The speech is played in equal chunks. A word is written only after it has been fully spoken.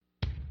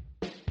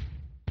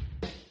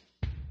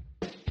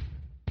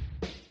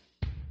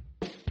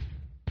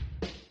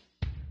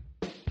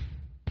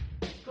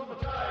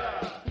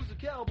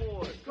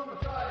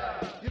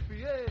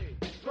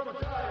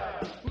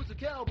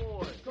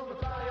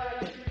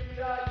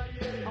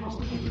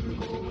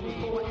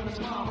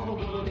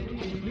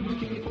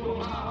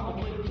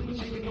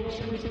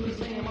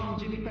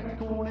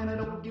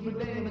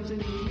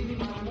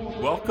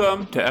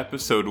Welcome to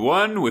episode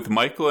 1 with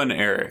Michael and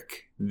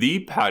Eric,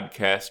 the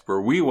podcast where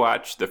we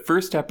watch the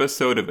first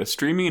episode of a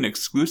streaming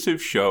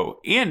exclusive show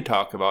and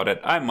talk about it.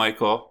 I'm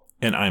Michael.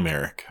 And I'm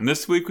Eric. And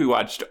this week we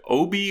watched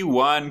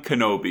Obi-Wan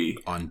Kenobi.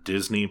 On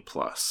Disney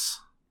Plus.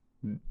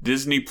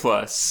 Disney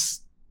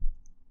Plus.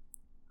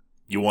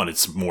 You wanted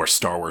some more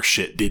Star Wars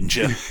shit, didn't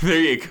you? There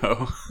you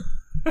go.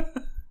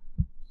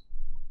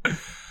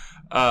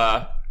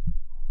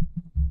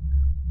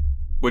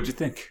 What'd you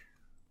think?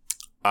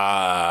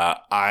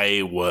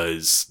 I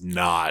was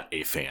not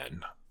a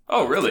fan.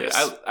 Oh, really?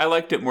 I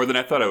liked it more than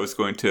I thought I was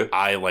going to.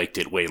 I liked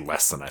it way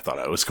less than I thought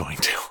I was going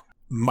to.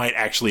 Might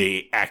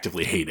actually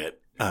actively hate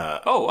it.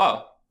 Oh,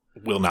 wow.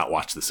 Will not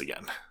watch this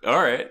again. All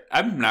right.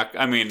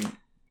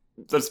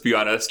 Let's be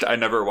honest. I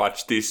never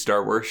watched these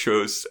Star Wars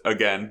shows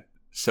again.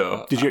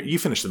 So Did you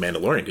finish The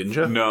Mandalorian, didn't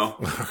you? No.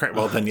 All right,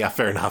 well then, yeah,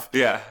 fair enough.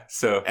 Yeah,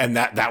 so. And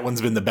that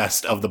one's been the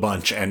best of the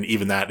bunch, and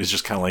even that is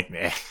just kind of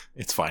like,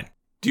 it's fine.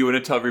 Do you want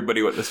to tell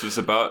everybody what this was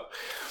about?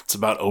 It's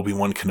about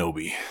Obi-Wan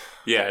Kenobi.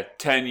 Yeah,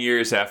 10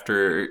 years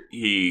after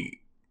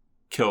he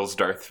kills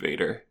Darth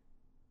Vader.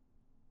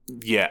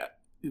 Yeah.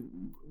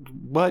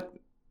 What?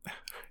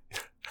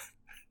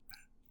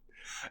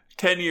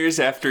 10 years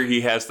after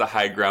he has the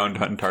high ground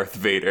on Darth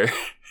Vader.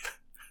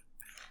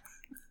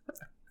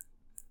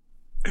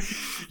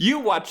 You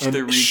watched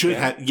the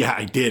recap. Yeah,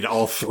 I did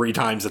all 3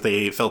 times that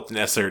they felt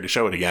necessary to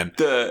show it again.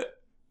 The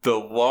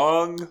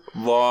long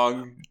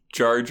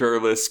Jar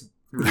Jar-less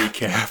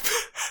recap.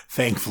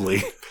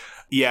 Thankfully.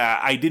 Yeah,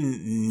 I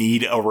didn't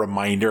need a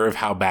reminder of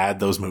how bad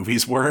those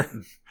movies were.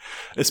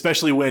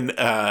 Especially when,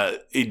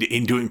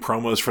 in doing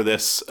promos for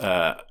this,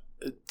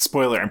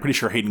 spoiler, I'm pretty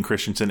sure Hayden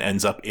Christensen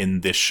ends up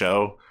in this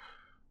show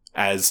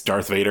as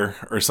Darth Vader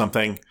or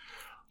something.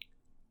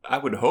 I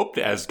would hope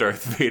as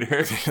Darth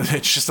Vader.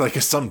 It's just like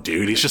some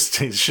dude. He's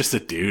just a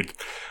dude.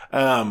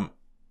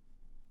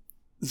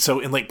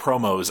 So in like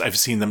promos, I've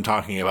seen them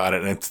talking about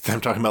it, and it's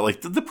them talking about like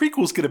the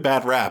prequels get a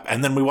bad rap,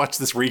 and then we watch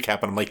this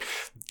recap, and I'm like,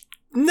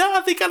 nah,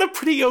 they got a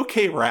pretty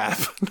okay rap.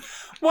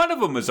 One of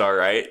them was all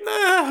right.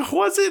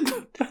 Was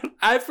it?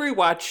 I've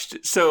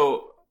rewatched,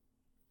 so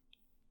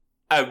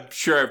I'm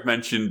sure I've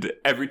mentioned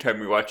every time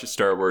we watch a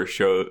Star Wars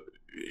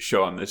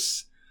show on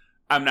this,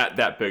 I'm not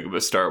that big of a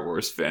Star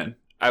Wars fan.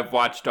 I've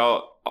watched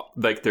all,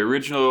 like, the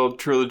original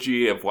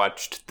trilogy. I've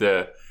watched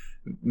the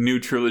new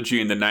trilogy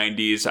in the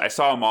 90s. I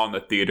saw them all in the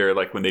theater,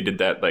 like, when they did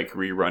that, like,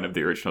 rerun of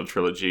the original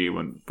trilogy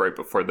right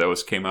before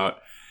those came out.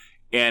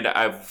 And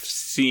I've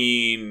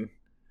seen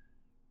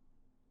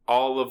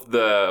all of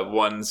the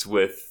ones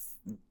with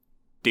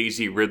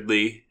Daisy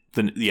Ridley.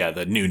 The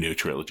new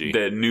trilogy.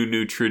 The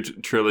new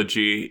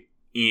trilogy.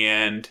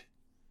 And did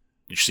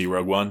you see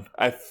Rogue One?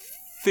 I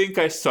think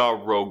I saw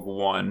Rogue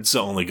One. It's the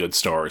only good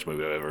Star Wars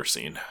movie I've ever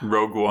seen.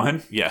 Rogue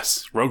One?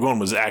 Yes. Rogue One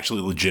was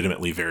actually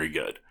legitimately very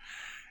good.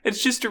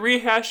 It's just a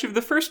rehash of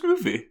the first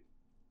movie.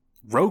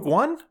 Rogue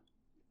One?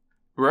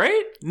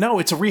 Right? No,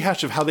 it's a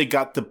rehash of how they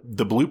got the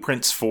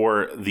blueprints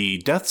for the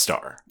Death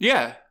Star.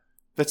 Yeah.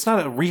 That's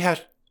not a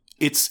rehash.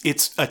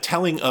 It's a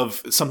telling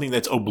of something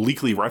that's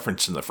obliquely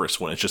referenced in the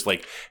first one. It's just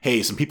like,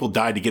 hey, some people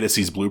died to get us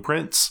these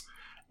blueprints,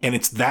 and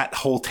it's that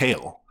whole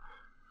tale.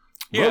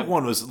 Yeah. Rogue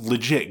One was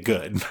legit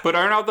good. But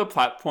aren't all the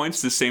plot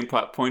points the same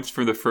plot points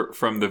from the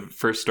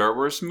first Star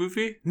Wars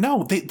movie?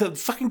 No, the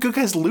fucking good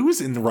guys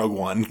lose in Rogue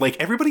One. Like,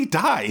 everybody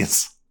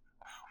dies.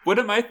 What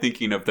am I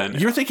thinking of then?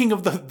 You're thinking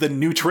of the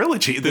new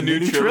trilogy. The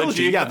new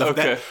trilogy? Yeah,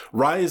 okay. That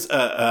Rise,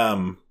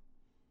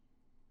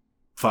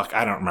 fuck,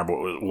 I don't remember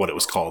what it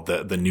was called,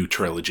 the new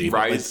trilogy.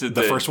 Rise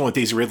the first one with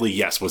Daisy Ridley,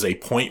 yes, was a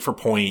point for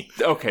point.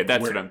 Okay,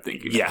 that's what I'm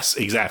thinking. Yes,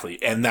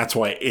 exactly. And that's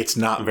why it's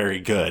not very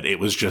good. It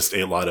was just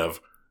a lot of,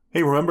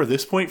 hey, remember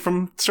this point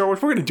from Star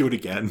Wars? We're going to do it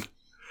again.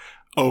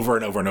 Over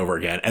and over and over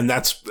again. And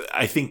that's,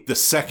 I think, the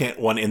second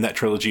one in that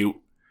trilogy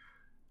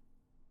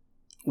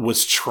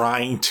was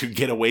trying to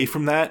get away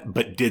from that,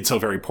 but did so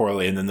very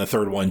poorly. And then the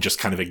third one just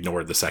kind of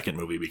ignored the second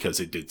movie because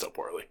it did so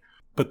poorly.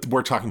 But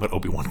we're talking about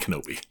Obi-Wan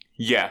Kenobi.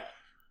 Yeah.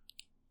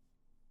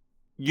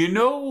 You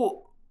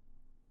know,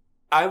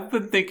 I've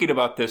been thinking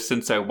about this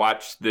since I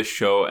watched this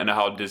show and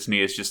how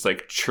Disney is just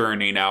like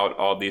churning out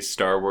all these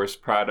Star Wars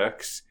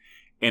products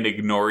and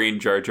ignoring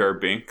Jar Jar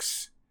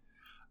Binks.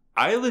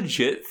 I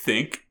legit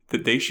think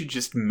that they should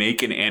just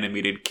make an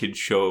animated kid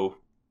show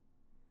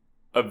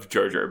of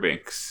Jar Jar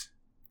Binks.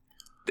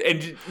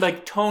 And,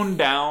 like, tone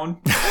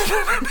down.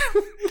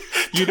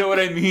 You know what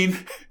I mean?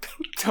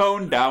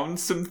 Tone down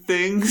some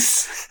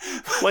things.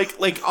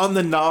 Like on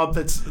the knob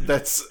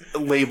that's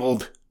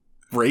labeled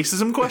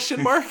racism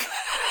question mark?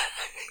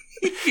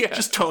 Yeah.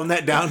 Just tone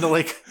that down to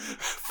like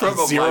from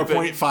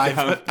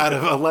 0.5 out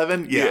of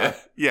 11.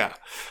 Yeah.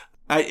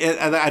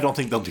 I don't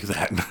think they'll do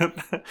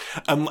that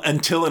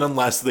until and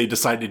unless they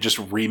decide to just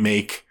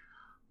remake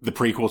the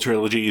prequel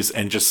trilogies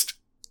and just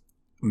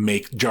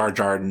make Jar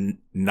Jar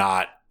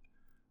not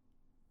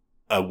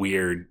a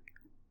weird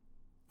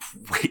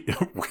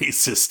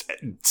racist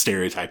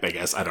stereotype, I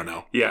guess. I don't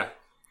know. Yeah.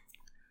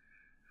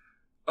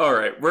 All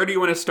right. Where do you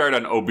want to start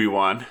on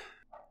Obi-Wan?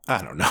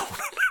 I don't know.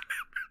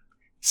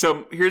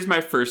 So here's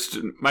my first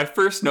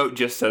note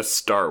just says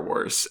Star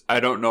Wars. I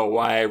don't know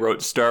why I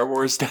wrote Star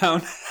Wars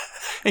down.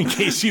 In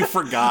case you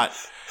forgot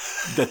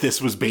that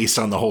this was based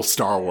on the whole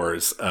Star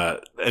Wars.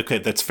 Okay,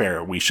 that's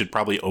fair. We should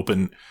probably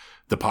open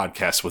the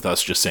podcast with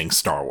us just saying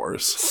Star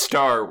Wars.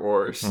 Star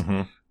Wars.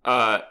 Mm-hmm.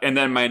 And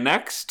then my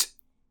next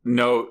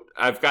note,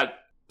 I've got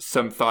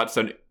some thoughts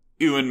on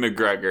Ewan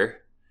McGregor,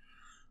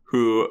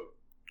 who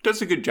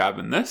does a good job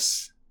in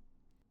this.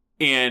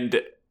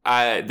 And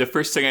the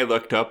first thing I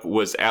looked up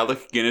was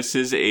Alec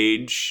Guinness's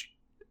age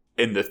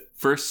in the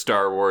first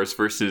Star Wars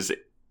versus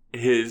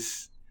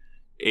his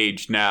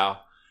age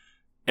now.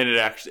 And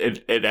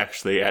it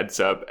actually adds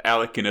up.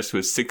 Alec Guinness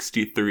was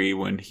 63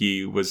 when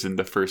he was in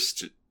the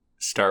first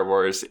Star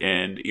Wars,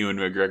 and Ewan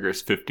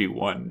McGregor's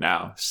 51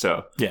 now.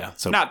 So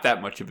not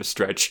that much of a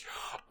stretch.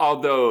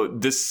 Although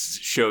this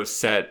show's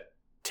set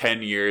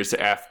 10 years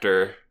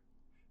after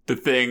The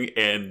Thing,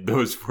 and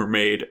those were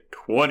made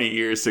 20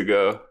 years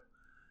ago.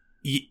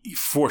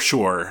 For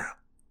sure.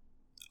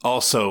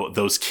 Also,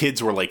 those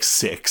kids were like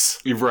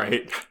 6.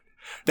 Right.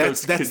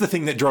 That's the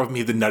thing that drove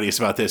me the nuttiest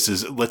about this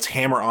is let's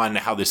hammer on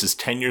how this is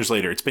 10 years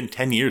later. It's been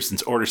 10 years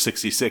since Order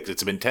 66.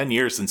 It's been 10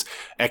 years since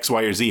X,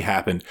 Y, or Z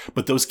happened.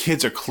 But those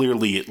kids are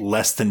clearly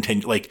less than 10,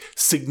 like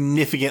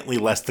significantly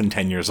less than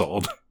 10 years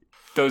old.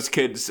 Those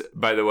kids,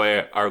 by the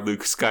way, are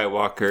Luke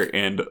Skywalker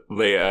and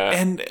Leia.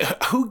 And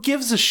who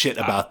gives a shit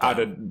about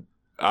that?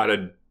 Out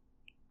of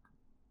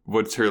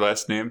what's her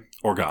last name?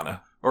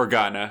 Organa.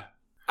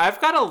 I've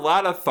got a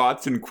lot of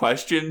thoughts and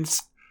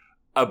questions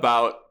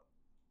about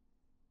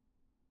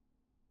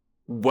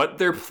what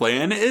their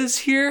plan is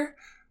here.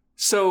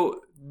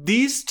 So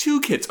these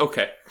two kids,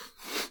 okay.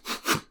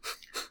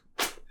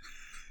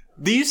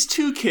 These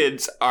two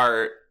kids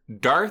are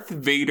Darth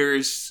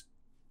Vader's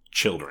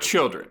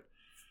children.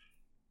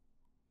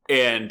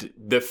 And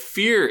the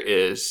fear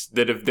is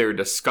that if they're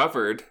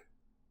discovered,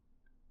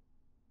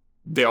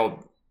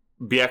 they'll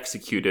be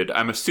executed,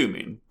 I'm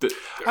assuming.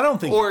 I don't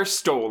think... Or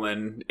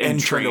stolen and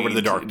turned over to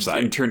the dark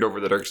side. And turned over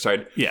to the dark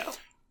side. Yeah.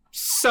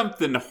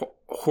 Something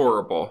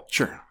horrible.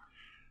 Sure.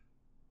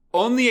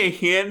 Only a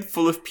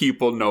handful of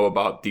people know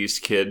about these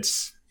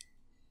kids.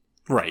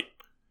 Right.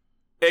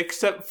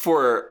 Except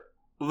for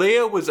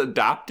Leia was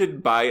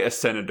adopted by a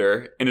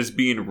senator and is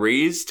being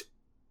raised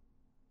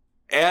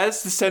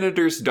as the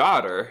senator's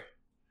daughter.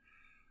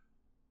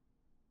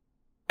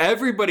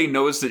 Everybody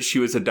knows that she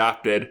was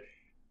adopted,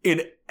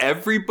 and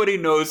everybody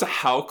knows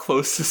how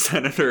close the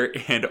senator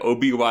and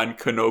Obi-Wan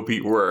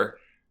Kenobi were.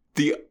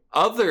 The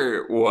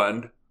other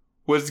one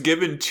was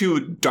given to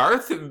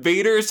Darth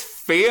Vader's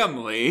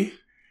family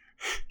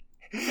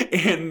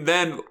and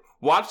then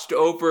watched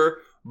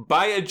over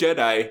by a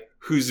Jedi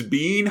who's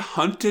being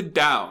hunted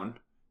down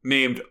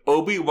named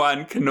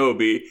Obi-Wan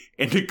Kenobi,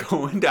 and to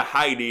go into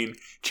hiding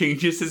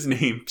changes his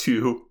name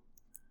to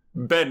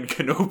Ben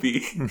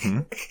Kenobi.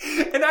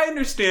 Mm-hmm. And I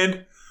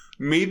understand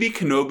maybe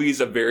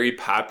Kenobi's a very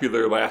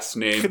popular last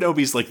name.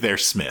 Kenobi's like their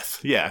Smith.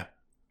 Yeah.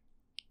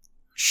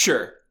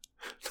 Sure.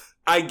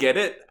 I get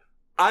it.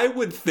 I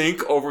would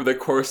think over the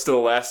course of the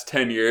last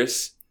 10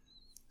 years,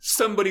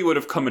 somebody would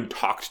have come and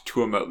talked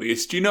to him at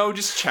least.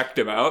 Just checked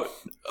him out.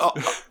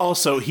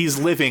 Also, he's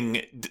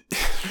living,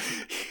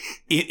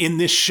 in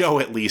this show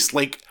at least,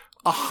 like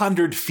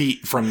 100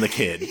 feet from the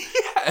kid.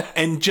 Yeah.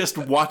 And just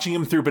watching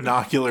him through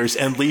binoculars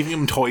and leaving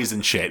him toys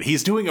and shit.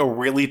 He's doing a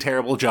really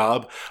terrible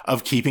job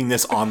of keeping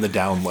this on the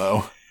down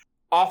low.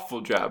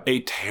 Awful job.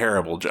 A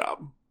terrible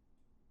job.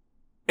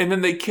 And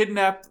then they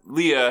kidnap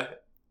Leia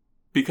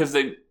because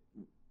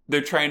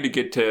they're trying to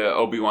get to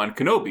Obi-Wan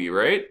Kenobi,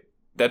 right?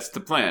 That's the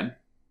plan.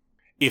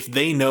 If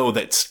they know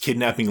that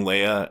kidnapping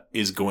Leia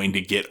is going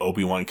to get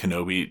Obi-Wan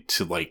Kenobi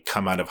to, like,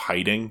 come out of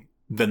hiding,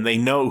 then they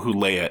know who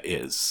Leia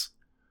is.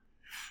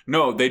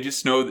 No, they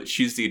just know that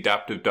she's the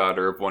adoptive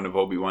daughter of one of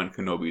Obi-Wan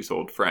Kenobi's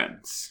old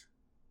friends.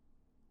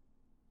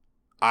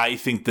 I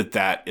think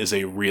that is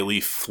a really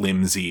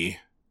flimsy...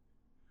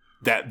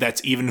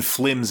 That's even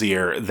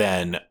flimsier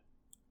than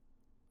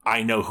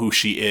I know who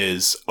she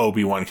is,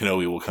 Obi-Wan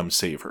Kenobi will come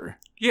save her.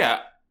 Yeah.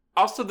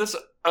 Also, this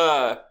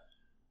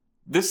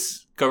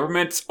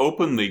government's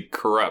openly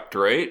corrupt,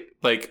 right?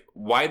 Like,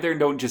 why they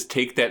don't just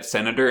take that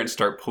senator and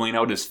start pulling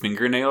out his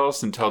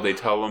fingernails until they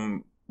tell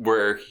him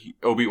where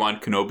Obi-Wan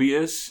Kenobi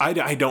is? I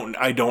don't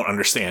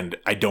understand.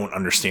 I don't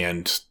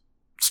understand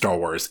Star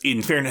Wars.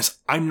 In fairness,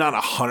 I'm not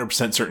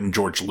 100% certain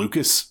George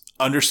Lucas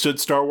understood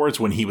Star Wars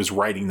when he was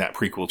writing that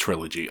prequel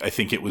trilogy. I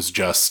think it was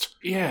just...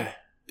 Yeah.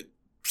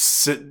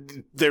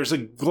 There's a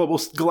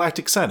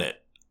Galactic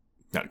Senate.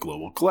 Not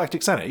global.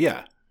 Galactic Senate,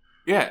 yeah.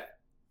 Yeah.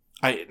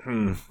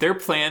 Their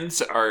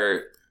plans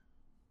are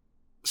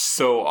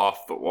so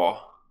off the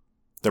wall.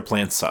 Their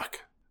plans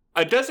suck.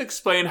 It does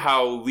explain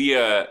how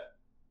Leia,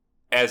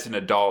 as an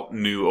adult,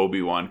 knew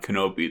Obi-Wan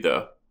Kenobi,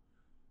 though.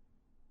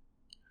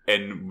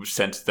 And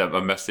sent them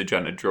a message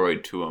on a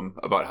droid to him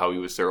about how he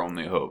was their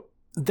only hope.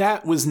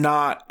 That was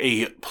not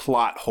a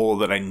plot hole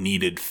that I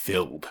needed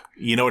filled.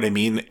 You know what I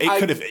mean? It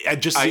could have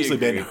just easily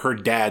been her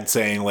dad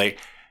saying, like,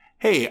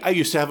 hey, I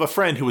used to have a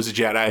friend who was a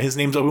Jedi. His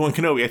name's Obi-Wan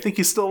Kenobi. I think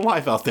he's still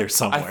alive out there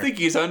somewhere. I think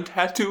he's on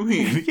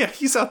Tatooine. Yeah,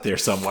 he's out there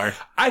somewhere.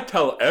 I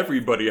tell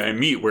everybody I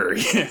meet where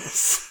he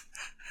is.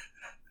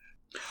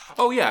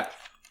 Oh, yeah.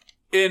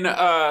 In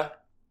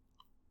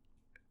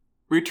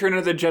Return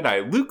of the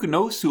Jedi, Luke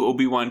knows who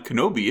Obi-Wan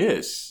Kenobi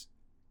is.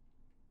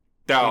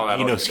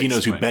 He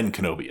knows who Ben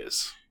Kenobi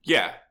is.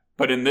 Yeah,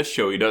 but in this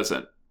show, he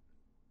doesn't.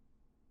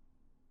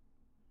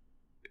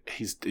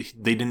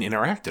 They didn't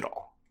interact at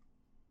all.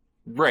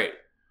 Right.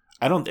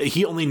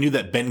 He only knew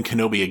that Ben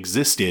Kenobi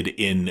existed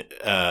in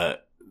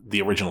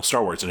the original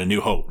Star Wars, in A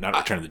New Hope, not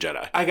Return of the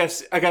Jedi. I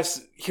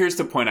guess here's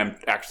the point I'm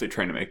actually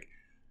trying to make.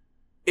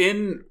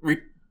 In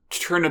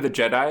Return of the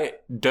Jedi,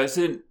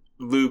 doesn't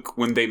Luke,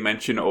 when they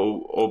mention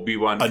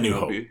Obi-Wan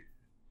Kenobi...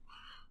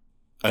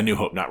 A New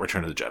Hope, not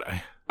Return of the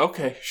Jedi.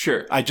 Okay,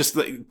 sure.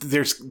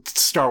 There's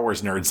Star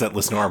Wars nerds that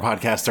listen to our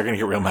podcast. They're going to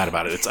get real mad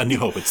about it. It's A New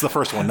Hope. It's the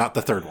first one, not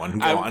the third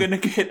one. I'm going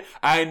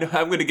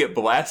to get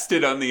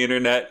blasted on the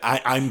internet.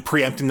 I'm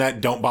preempting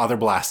that. Don't bother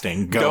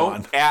blasting.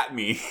 Don't at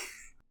me.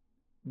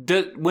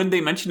 When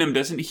they mention him,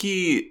 doesn't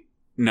he?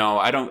 No,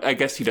 I don't. I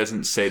guess he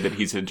doesn't say that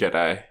he's a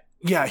Jedi.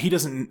 Yeah, he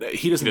doesn't know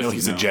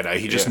he's a Jedi.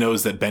 He just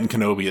knows that Ben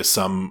Kenobi is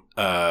some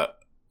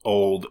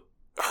old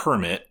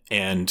hermit,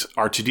 and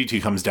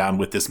R2-D2 comes down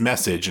with this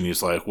message, and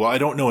he's like, well, I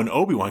don't know an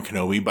Obi-Wan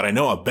Kenobi, but I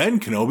know a Ben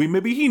Kenobi.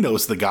 Maybe he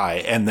knows the guy,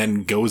 and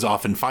then goes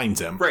off and finds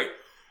him. Right.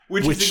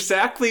 Which is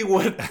exactly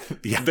what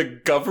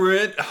the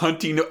government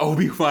hunting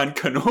Obi-Wan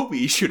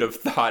Kenobi should have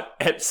thought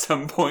at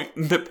some point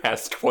in the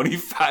past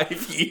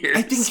 25 years.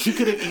 I think he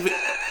could have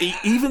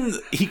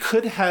he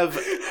could have...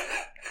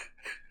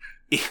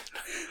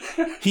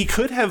 He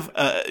could have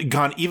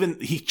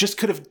he just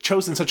could have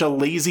chosen such a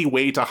lazy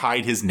way to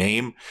hide his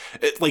name,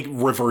 like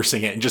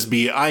reversing it and just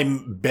be,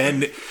 I'm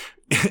Ben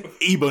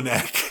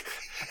Ebonek.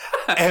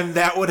 And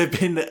that would have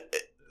been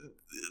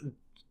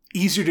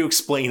easier to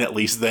explain, at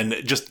least, than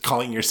just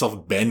calling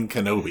yourself Ben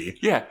Kenobi.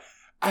 Yeah.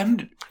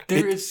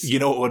 You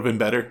know what would have been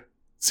better?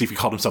 See if he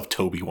called himself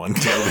Toby-Wan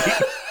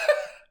Kenobi.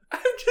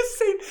 I'm just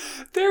saying,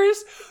 there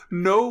is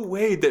no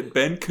way that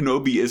Ben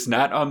Kenobi is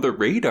not on the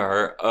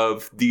radar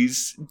of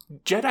these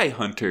Jedi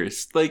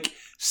hunters. Like,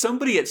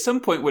 somebody at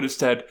some point would have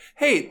said,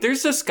 hey,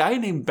 there's this guy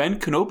named Ben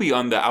Kenobi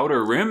on the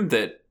Outer Rim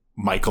that...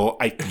 Michael,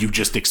 you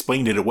just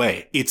explained it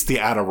away. It's the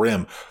Outer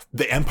Rim.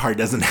 The Empire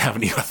doesn't have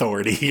any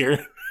authority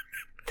here.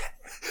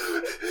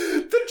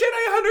 The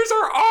Jedi hunters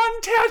are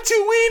on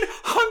Tatooine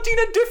hunting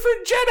a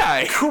different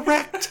Jedi.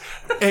 Correct.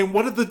 And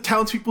what did the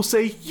townspeople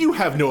say? You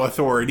have no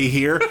authority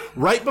here,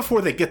 right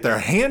before they get their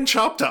hand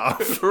chopped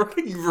off.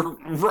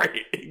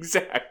 Right,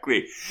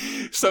 exactly.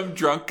 Some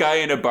drunk guy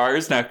in a bar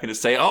is not going to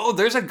say, oh,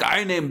 there's a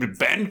guy named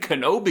Ben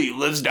Kenobi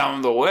lives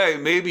down the way.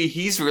 Maybe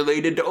he's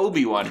related to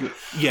Obi-Wan.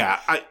 Yeah,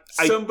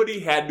 somebody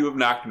had to have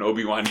knocked on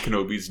Obi-Wan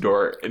Kenobi's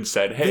door and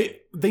said,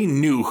 hey. They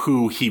knew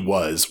who he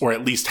was, or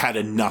at least had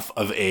enough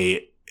of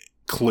a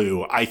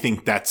clue. I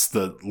think that's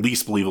the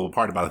least believable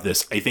part about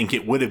this. I think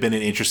it would have been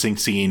an interesting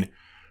scene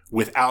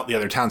without the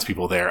other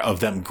townspeople there, of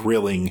them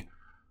grilling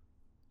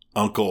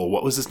Uncle,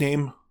 what was his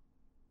name?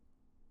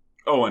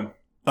 Owen,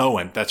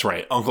 that's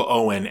right. Uncle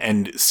Owen,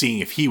 and seeing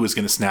if he was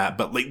going to snap.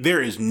 But like,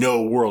 there is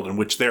no world in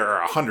which there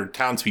are 100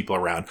 townspeople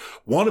around,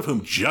 one of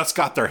whom just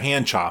got their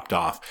hand chopped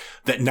off,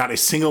 that not a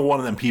single one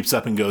of them peeps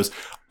up and goes,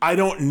 I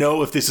don't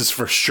know if this is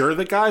for sure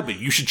the guy, but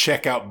you should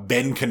check out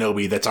Ben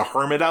Kenobi. That's a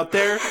hermit out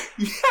there.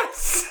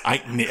 Yes.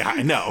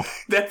 I know.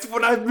 That's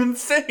what I've been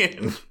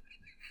saying.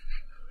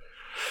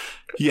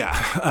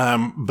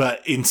 Yeah.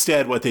 But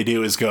instead what they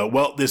do is go,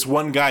 well, this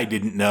one guy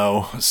didn't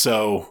know,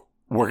 so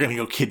we're going to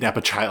go kidnap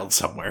a child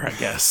somewhere, I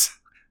guess.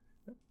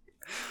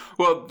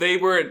 Well, they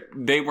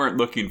weren't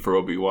looking for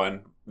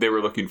Obi-Wan. They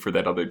were looking for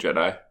that other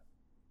Jedi.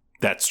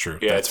 That's true.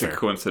 Yeah, that's it's fair. A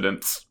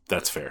coincidence.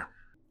 That's fair.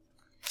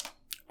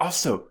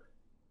 Also,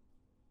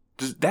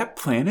 does that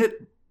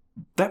planet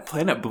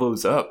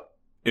blows up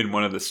in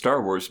one of the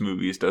Star Wars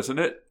movies, doesn't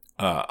it?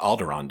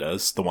 Alderaan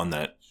does, the one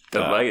that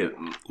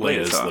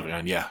Leia's living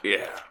on. Yeah,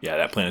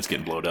 that planet's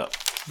getting blown up.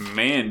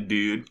 Man,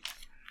 dude,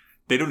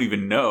 they don't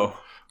even know.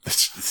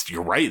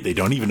 You're right. They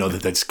don't even know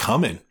that that's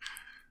coming.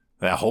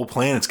 That whole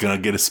planet's gonna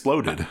get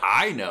exploded.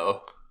 I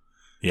know.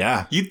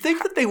 Yeah, you'd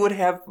think that they would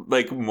have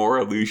like more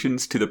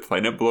allusions to the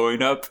planet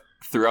blowing up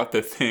throughout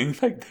the thing,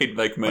 like they'd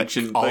like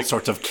mention all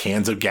sorts of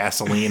cans of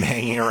gasoline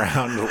hanging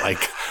around. Like,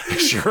 I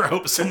sure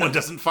hope someone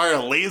doesn't fire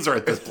a laser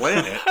at this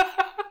planet.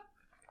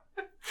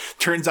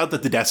 Turns out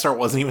that the Death Star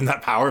wasn't even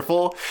that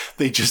powerful.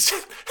 They just,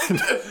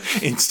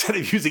 instead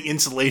of using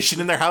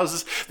insulation in their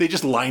houses, they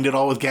just lined it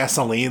all with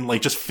gasoline,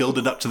 like just filled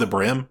it up to the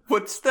brim.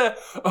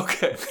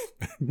 Okay.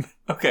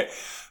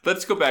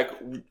 Let's go back.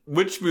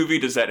 Which movie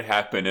does that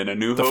happen in? A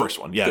New Hope? The first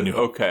one, yeah, New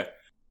Hope. Okay.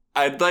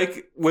 I'd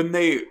like, when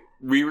they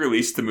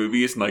re-released the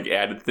movies and like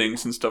added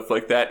things and stuff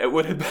like that, it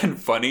would have been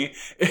funny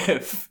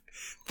if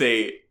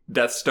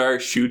Death Star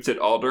shoots at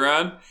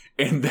Alderaan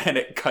and then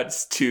it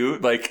cuts to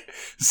like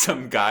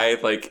some guy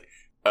like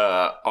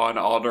on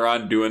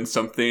Alderaan doing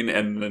something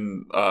and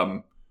then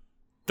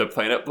the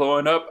planet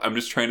blowing up. I'm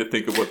just trying to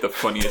think of what the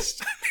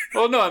funniest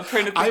Well, no, I'm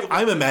trying to think.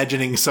 I'm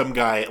imagining some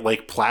guy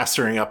like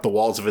plastering up the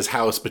walls of his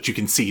house, but you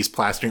can see he's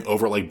plastering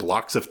over like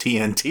blocks of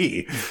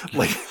TNT.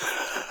 Like,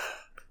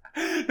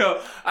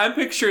 no, I'm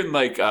picturing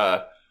like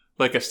a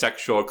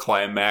sexual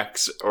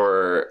climax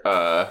or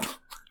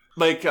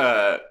like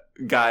a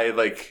guy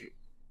like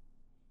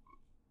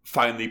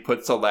finally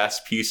puts the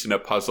last piece in a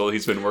puzzle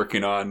he's been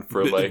working on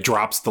for like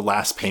drops the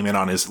last payment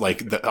on his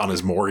on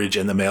his mortgage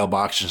in the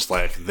mailbox, just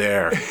like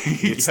there,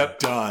 it's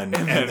done,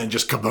 and then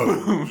just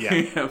kaboom.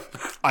 Yeah,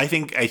 I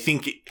think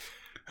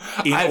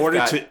in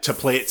order to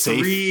play it safe,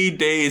 3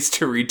 days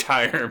to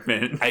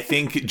retirement. I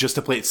think just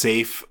to play it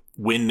safe,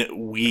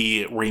 when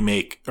we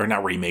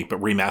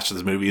remaster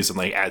the movies and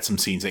like add some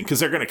scenes in,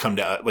 because they're going to come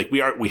to like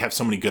we have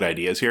so many good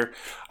ideas here.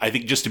 I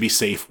think just to be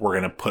safe, we're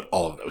going to put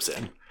all of those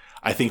in.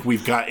 I think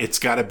it's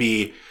got to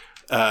be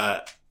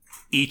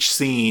each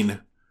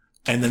scene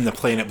and then the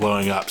planet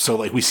blowing up. So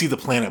like we see the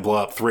planet blow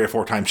up 3 or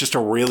 4 times just to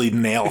really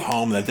nail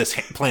home that this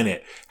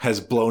planet has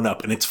blown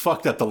up and it's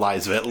fucked up the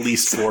lives of at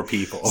least 4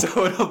 people.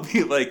 So it'll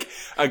be like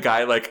a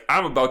guy like,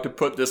 I'm about to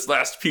put this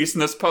last piece in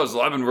this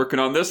puzzle. I've been working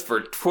on this for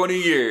 20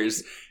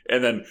 years.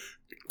 And then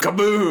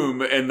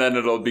kaboom. And then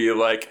it'll be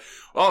like,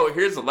 oh,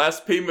 here's the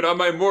last payment on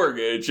my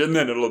mortgage. And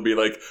then it'll be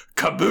like,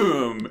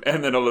 kaboom.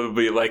 And then it'll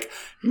be like,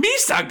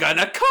 Misa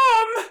gonna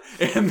come.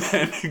 And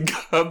then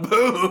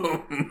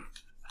kaboom.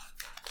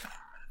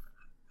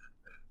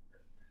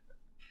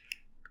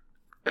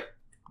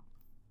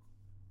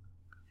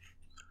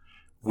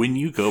 When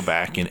you go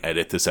back and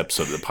edit this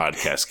episode of the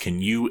podcast,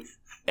 can you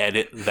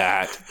edit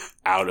that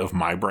out of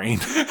my brain?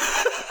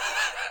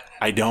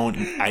 I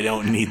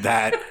don't need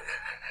that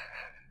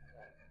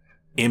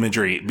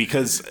imagery,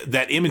 because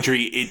that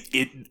imagery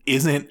it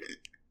isn't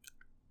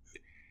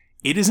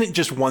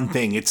just one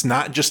thing. It's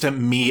not just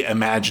me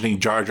imagining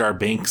Jar Jar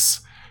Binks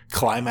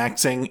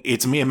climaxing.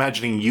 It's me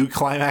imagining you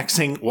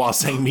climaxing while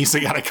saying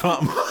Misa gotta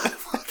come.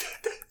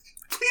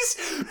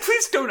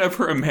 Please don't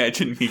ever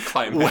imagine me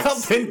climaxing. Well,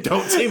 then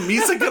don't say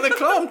Misa gonna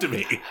come to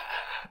me.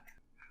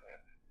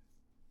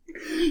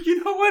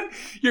 You know what?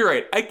 You're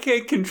right. I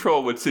can't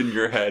control what's in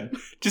your head.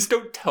 Just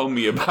don't tell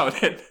me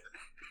about it.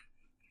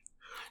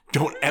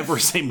 Don't ever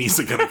say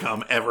Misa gonna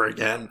come ever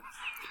again.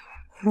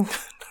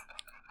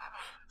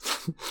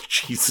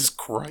 Jesus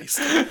Christ.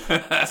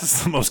 This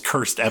is the most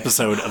cursed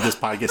episode of this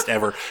podcast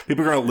ever.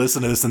 People are going to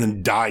listen to this and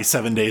then die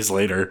 7 days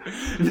later.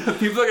 No,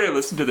 people are going to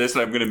listen to this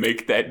and I'm going to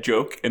make that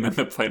joke and then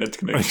the planet's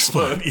going to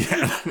explode.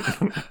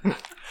 Yeah.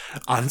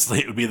 Honestly,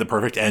 it would be the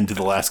perfect end to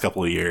the last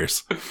couple of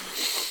years.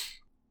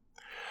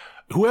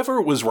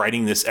 Whoever was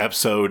writing this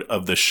episode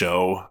of the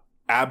show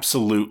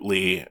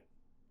absolutely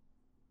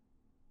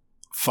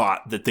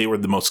thought that they were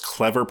the most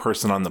clever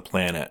person on the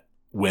planet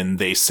when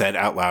they said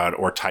out loud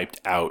or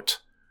typed out,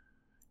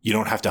 you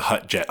don't have to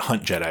hunt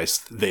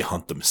Jedis, they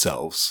hunt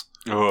themselves.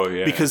 Oh,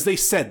 yeah. Because they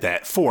said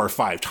that 4 or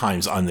 5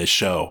 times on this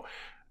show,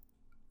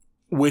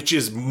 which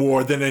is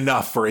more than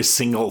enough for a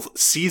single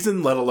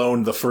season, let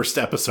alone the first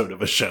episode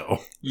of a show.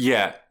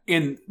 Yeah,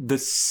 and the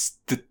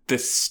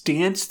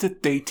stance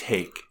that they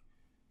take,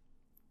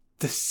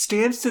 the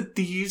stance that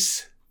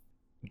these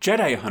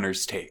Jedi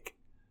hunters take,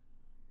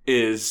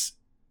 is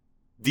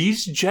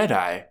these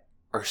Jedi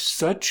are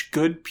such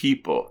good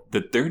people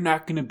that they're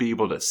not going to be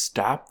able to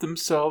stop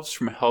themselves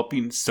from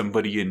helping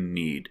somebody in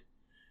need.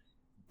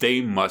 They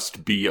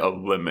must be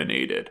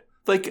eliminated.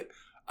 Like,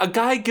 a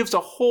guy gives a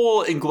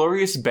whole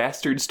Inglourious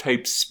Bastards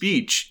type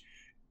speech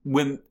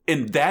and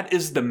that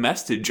is the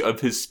message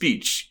of his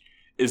speech,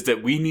 is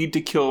that we need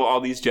to kill all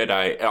these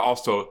Jedi, and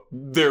also,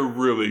 they're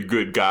really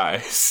good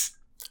guys.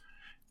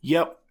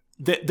 Yep.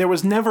 There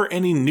was never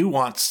any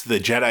nuance to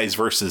the Jedis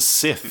versus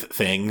Sith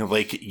thing.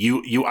 Like,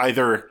 you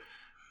either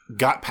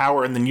got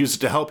power and then used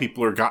it to help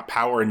people, or got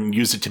power and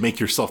used it to make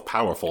yourself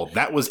powerful.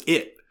 That was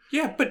it.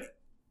 Yeah, but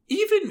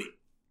even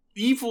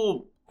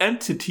evil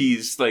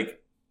entities,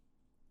 like,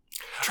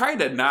 try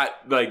to not,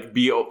 like,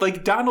 be...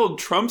 Like, Donald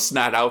Trump's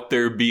not out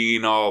there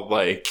being all,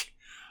 like,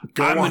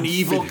 I'm an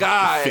evil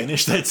guy.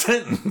 Finish that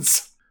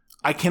sentence.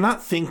 I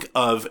cannot think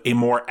of a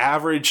more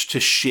average to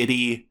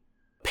shitty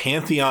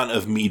pantheon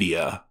of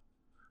media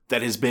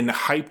that has been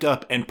hyped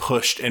up and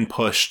pushed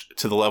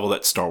to the level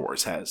that Star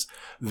Wars has.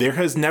 There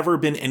has never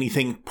been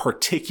anything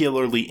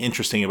particularly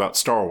interesting about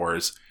Star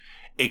Wars,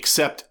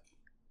 except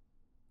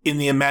in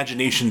the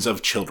imaginations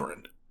of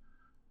children.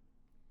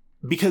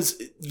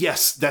 Because,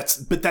 yes,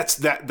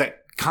 that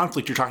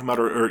conflict you're talking about,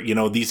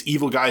 or these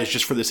evil guys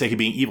just for the sake of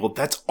being evil,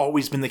 that's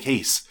always been the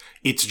case.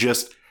 It's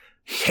just,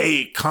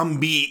 hey, come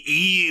be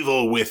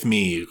evil with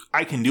me.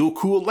 I can do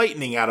cool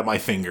lightning out of my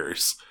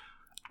fingers.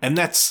 And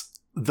that's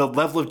the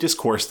level of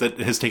discourse that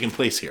has taken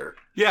place here.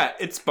 Yeah,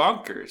 it's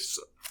bonkers.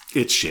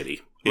 It's shitty.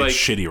 It's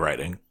shitty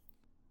writing.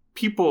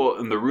 People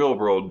in the real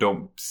world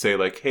don't say,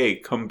 like, hey,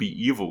 come be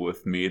evil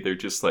with me. They're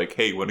just like,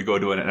 hey, you want to go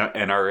to an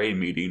NRA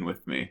meeting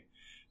with me?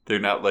 They're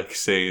not, like,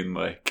 saying,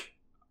 like,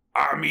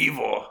 I'm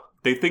evil.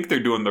 They think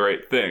they're doing the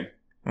right thing.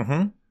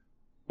 Mm-hmm.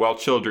 While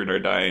children are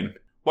dying.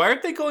 Why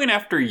aren't they going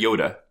after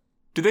Yoda?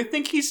 Do they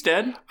think he's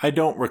dead? I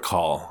don't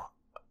recall.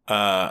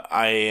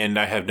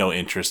 I have no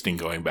interest in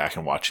going back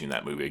and watching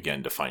that movie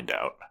again to find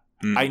out.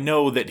 I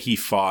know that he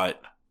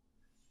fought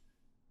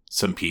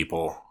some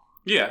people.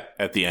 Yeah.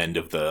 At the end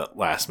of the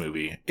last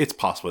movie. It's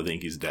possible I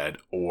think he's dead,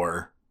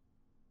 or...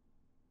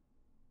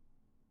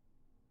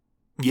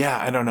 Yeah,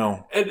 I don't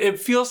know. It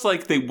feels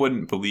like they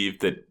wouldn't believe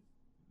that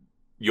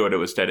Yoda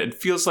was dead. It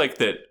feels like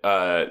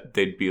that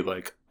they'd be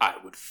like, I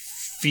would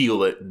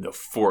feel it in the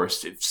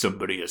Force if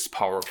somebody as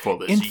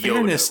powerful as Yoda. In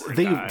fairness,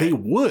 they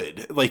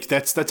would. Like,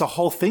 that's a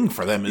whole thing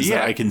for them, is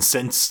that I can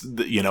sense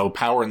the,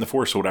 power in the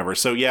Force or whatever.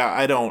 So yeah,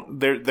 I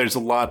don't... There's a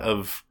lot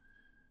of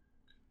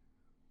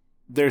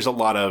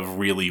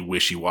really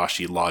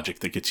wishy-washy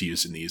logic that gets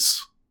used in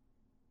these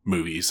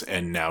movies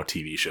and now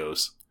TV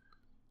shows.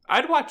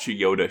 I'd watch a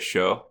Yoda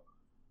show.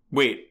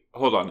 Wait,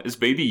 hold on. Is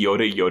Baby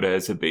Yoda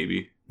as a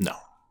baby? No.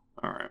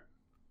 All right.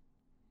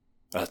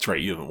 That's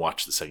right. You haven't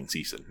watched the second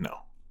season. No.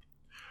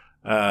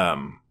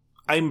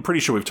 I'm pretty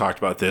sure we've talked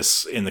about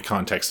this in the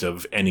context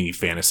of any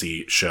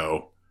fantasy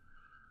show,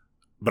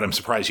 but I'm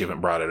surprised you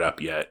haven't brought it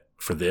up yet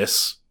for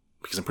this,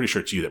 because I'm pretty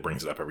sure it's you that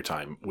brings it up every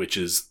time, which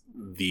is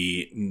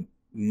the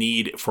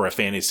need for a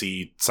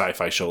fantasy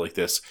sci-fi show like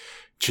this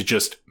to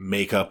just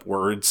make up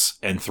words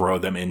and throw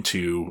them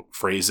into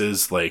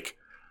phrases like,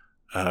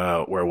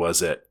 where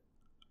was it?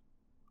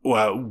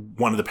 Well,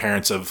 one of the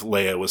parents of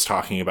Leia was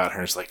talking about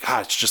her. It's like,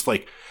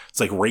 it's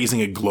like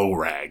raising a glow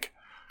rag,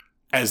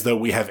 as though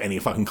we have any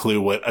fucking clue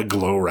what a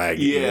glow rag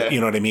is. You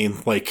know what I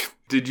mean? Like,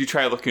 did you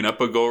try looking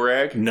up a glow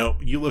rag? No,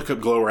 you look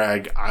up glow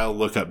rag. I'll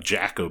look up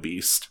Jacko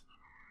Beast.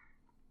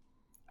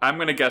 I'm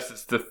gonna guess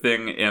it's the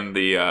thing in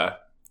the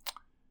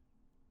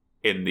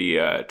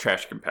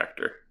trash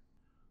compactor.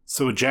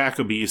 So a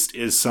Jacko Beast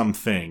is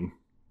something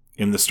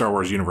in the Star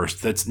Wars universe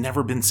that's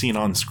never been seen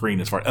on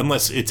screen,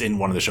 unless it's in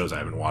one of the shows I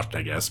haven't watched,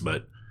 I guess,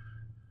 but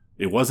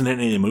it wasn't in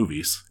any of the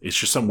movies. It's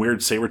just some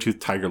weird saber-toothed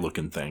tiger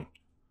looking thing.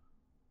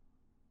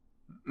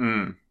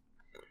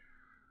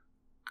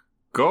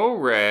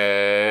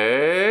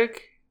 Goreg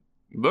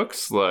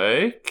looks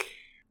like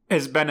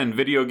has been in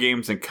video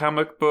games and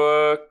comic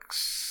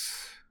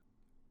books.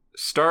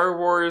 Star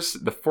Wars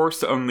The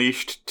Force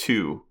Unleashed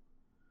 2.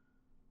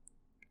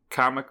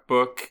 Comic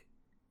book,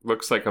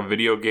 looks like a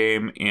video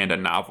game and a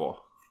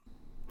novel.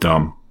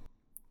 Dumb.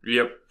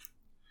 Yep.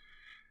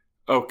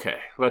 Okay,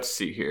 let's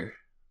see here.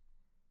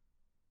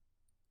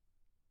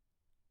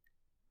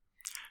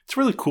 It's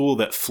really cool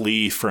that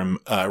Flea from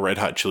Red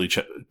Hot Chili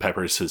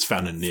Peppers has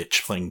found a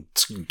niche playing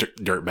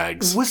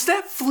dirtbags. Was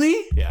that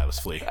Flea? Yeah, it was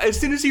Flea. As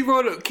soon as he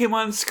came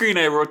on screen,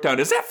 I wrote down,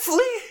 is that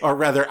Flea? Or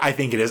rather, I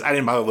think it is. I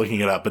didn't bother looking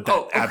it up, but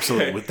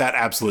that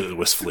absolutely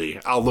was Flea.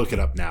 I'll look it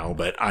up now,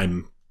 but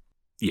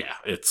yeah,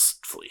 it's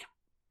Flea.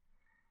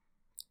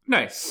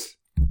 Nice.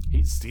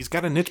 He's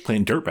got a niche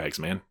playing dirtbags,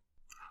 man.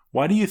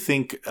 Why do you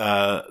think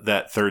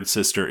that third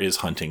sister is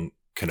hunting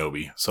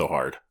Kenobi so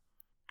hard?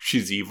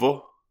 She's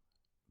evil.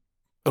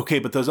 Okay,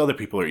 but those other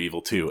people are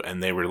evil too,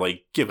 and they were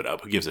like, give it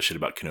up. Who gives a shit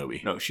about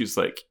Kenobi? No, she's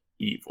like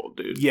evil,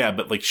 dude. Yeah,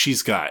 but like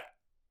she's got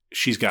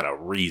a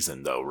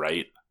reason though,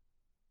 right?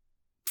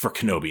 For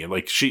Kenobi.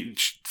 Like she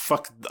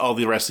fuck all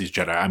the rest of these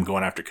Jedi. I'm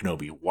going after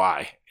Kenobi.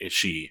 Why is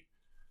she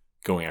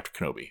going after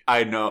Kenobi?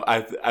 I know.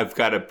 I've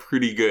got a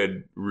pretty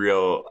good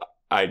real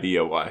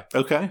idea why.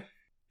 Okay.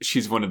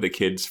 She's one of the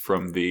kids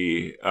from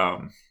the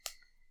one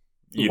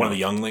of the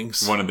younglings.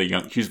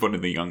 She's one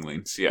of the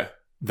younglings. Yeah.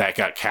 That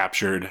got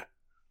captured.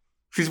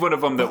 She's one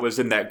of them that was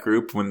in that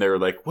group when they were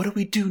like, "What do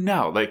we do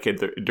now?" Like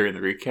during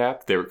the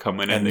recap, they were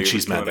coming in, and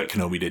she's mad that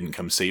Kenobi didn't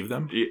come save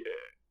them.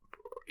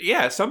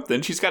 Yeah,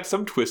 something. She's got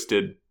some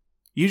twisted.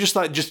 You just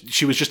thought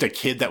she was just a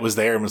kid that was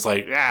there and was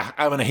like,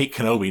 I'm gonna hate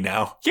Kenobi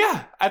now.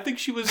 Yeah, I think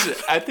she was.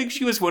 I think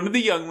she was one of the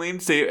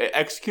younglings. They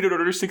executed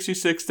Order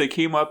 66. They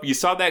came up. You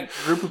saw that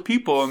group of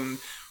people, and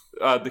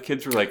the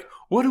kids were like,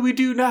 "What do we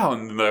do now?"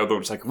 And the other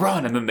one's like,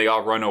 "Run!" And then they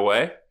all run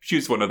away. She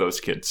was one of those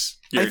kids.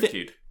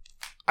 Guaranteed.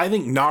 I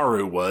think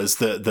Naru was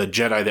the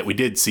Jedi that we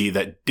did see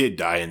that did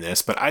die in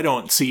this, but I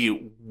don't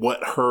see what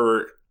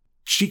her...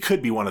 She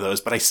could be one of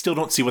those, but I still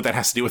don't see what that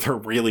has to do with her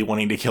really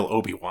wanting to kill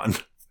Obi-Wan.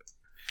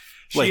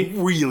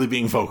 Really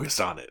being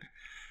focused on it.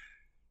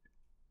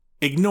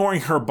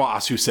 Ignoring her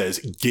boss who says,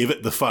 give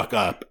it the fuck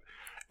up.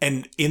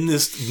 And in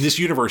this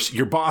universe,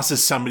 your boss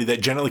is somebody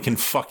that generally can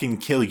fucking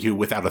kill you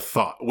without a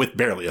thought, with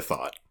barely a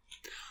thought.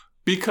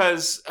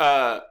 Because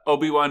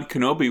Obi-Wan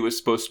Kenobi was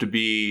supposed to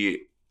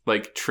be...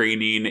 like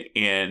training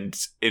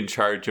and in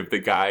charge of the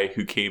guy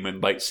who came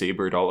and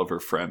lightsabered all of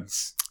her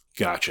friends.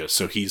 Gotcha.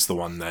 So he's the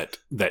one that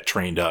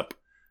trained up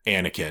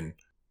Anakin.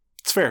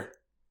 It's fair.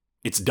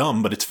 It's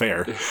dumb, but it's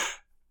fair.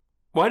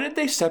 Why did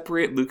they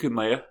separate Luke and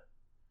Leia?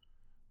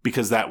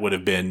 Because that would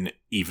have been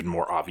even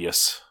more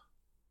obvious.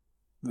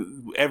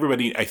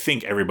 I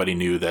think everybody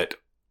knew that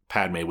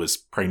Padme was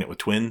pregnant with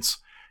twins.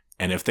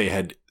 And if they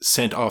had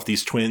sent off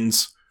these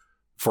twins,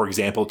 for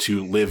example,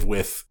 to live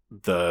with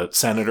the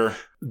senator,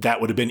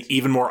 that would have been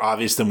even more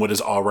obvious than what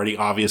is already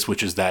obvious,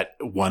 which is that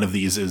one of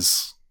these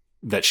is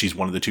that she's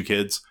one of the two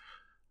kids.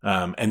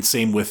 And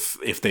same with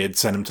if they had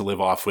sent him to live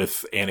off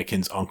with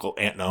Anakin's aunt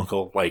and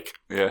uncle. Like,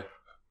 yeah,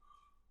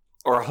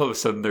 Or all of a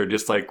sudden they're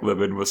just like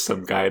living with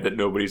some guy that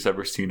nobody's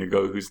ever seen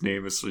ago whose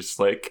name is just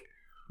like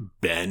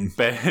Ben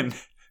Kenobi.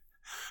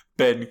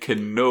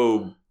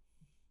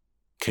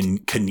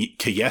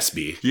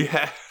 Kayesby.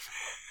 Yeah.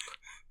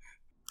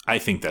 I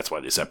think that's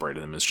why they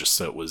separated them, is just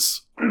so it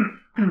was...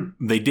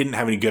 They didn't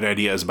have any good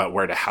ideas about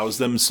where to house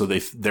them, so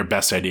their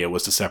best idea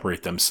was to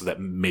separate them so that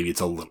maybe it's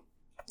a little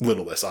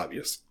less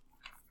obvious.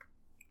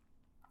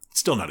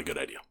 Still not a good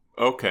idea.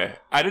 Okay.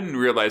 I didn't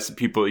realize that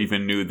people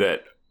even knew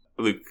that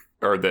Luke,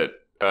 or that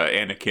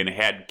Anakin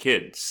had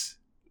kids.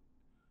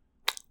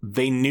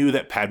 They knew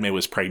that Padme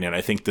was pregnant.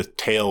 I think the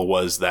tale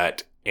was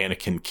that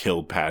Anakin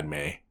killed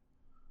Padme.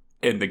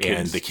 And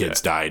the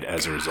kids died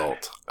as a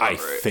result. I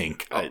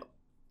think.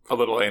 A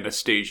little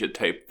Anastasia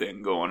type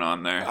thing going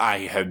on there. I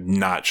am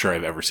not sure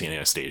I've ever seen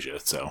Anastasia,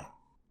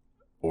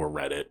 or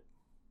read it,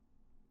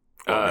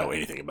 or know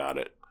anything about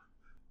it.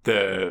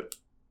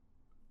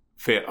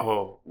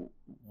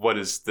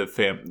 What's the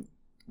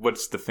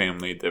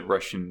family? The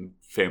Russian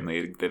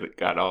family that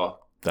got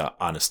all the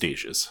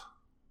Anastasias?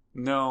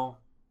 No,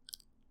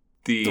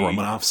 the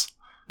Romanovs.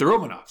 The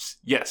Romanovs,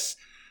 yes.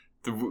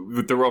 The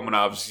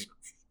Romanovs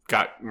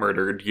got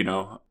murdered,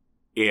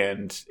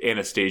 and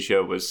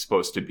Anastasia was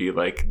supposed to be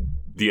like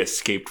the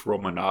escaped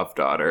Romanov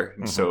daughter.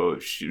 And so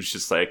she was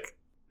just like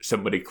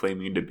somebody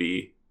claiming to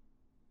be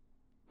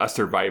a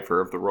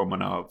survivor of the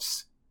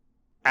Romanovs.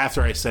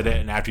 After I said it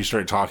and after you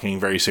started talking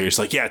very serious,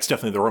 like, yeah, it's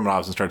definitely the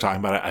Romanovs, and started talking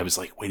about it, I was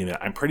like, wait a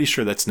minute, I'm pretty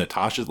sure that's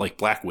Natasha's, like,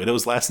 Black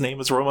Widow's last name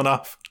is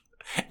Romanov.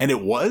 And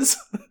it was.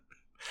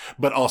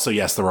 But also,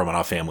 yes, the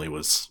Romanov family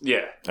was.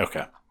 Yeah.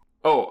 Okay.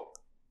 Oh,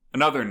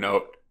 another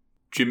note.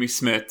 Jimmy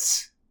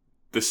Smits,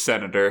 the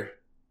senator,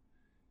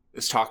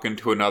 is talking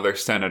to another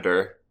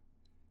senator,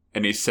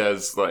 and he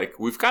says, like,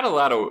 we've got a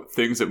lot of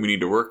things that we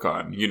need to work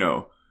on,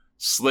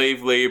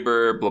 slave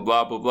labor, blah,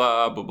 blah, blah,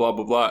 blah, blah, blah,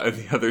 blah, blah. And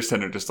the other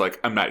senator's like,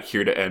 I'm not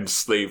here to end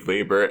slave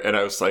labor. And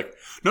I was like,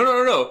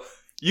 no.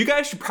 You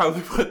guys should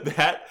probably put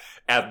that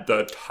at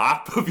the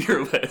top of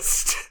your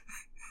list.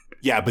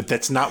 Yeah, but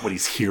that's not what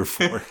he's here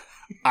for.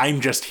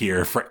 I'm just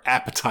here for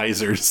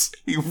appetizers.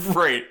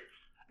 Right.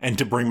 And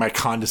to bring my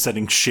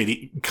condescending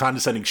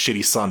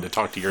shitty son to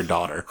talk to your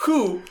daughter.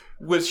 Who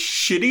was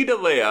shitty to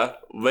Leia.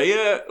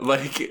 Leia,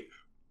 like,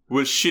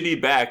 was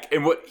shitty back.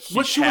 And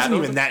she wasn't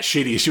even that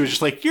shitty. She was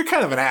just like, you're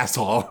kind of an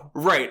asshole.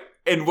 Right.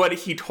 And what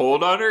he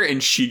told on her,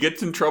 and she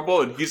gets in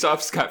trouble, and he's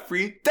off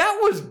scot-free. That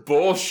was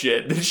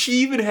bullshit. That she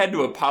even had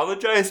to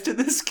apologize to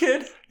this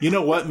kid. You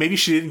know what? Maybe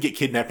she didn't get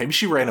kidnapped. Maybe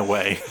she ran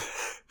away.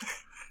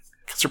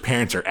 Because her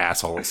parents are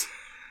assholes.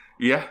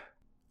 Yeah.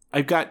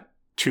 I've got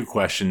 2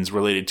 questions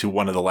related to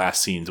one of the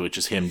last scenes, which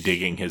is him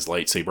digging his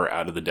lightsaber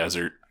out of the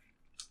desert.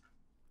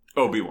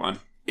 Obi-Wan.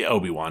 Yeah,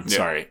 Obi-Wan, yeah.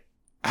 Sorry.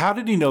 How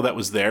did he know that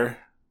was there?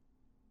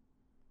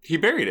 He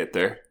buried it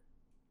there.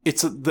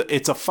 It's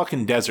a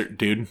fucking desert,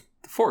 dude.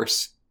 The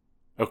Force.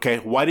 Okay,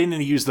 why didn't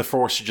he use the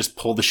Force to just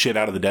pull the shit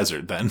out of the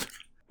desert then?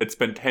 It's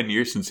been 10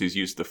 years since he's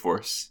used the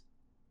Force.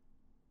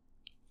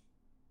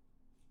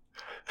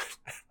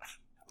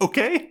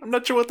 Okay, I'm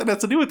not sure what that has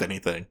to do with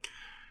anything.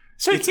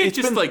 So it's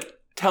just like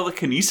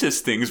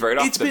telekinesis things right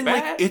off the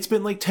bat. It's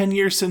been like 10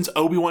 years since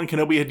Obi-Wan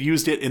Kenobi had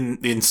used it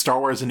in Star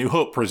Wars A New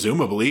Hope,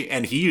 presumably,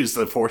 and he used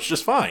the Force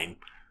just fine.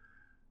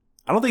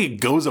 I don't think it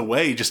goes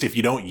away just if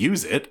you don't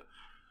use it.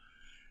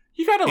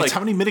 You gotta it's how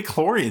many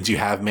midichlorians you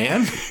have,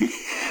 man.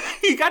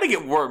 You gotta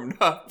get warmed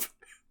up.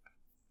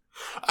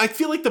 I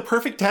feel like the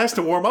perfect task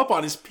to warm up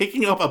on is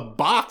picking up a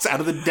box out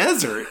of the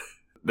desert.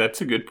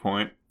 That's a good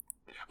point.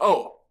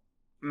 Oh,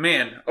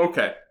 man,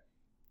 okay.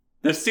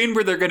 The scene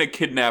where they're gonna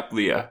kidnap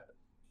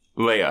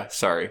Leia,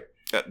 sorry.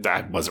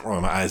 I wasn't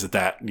rolling my eyes at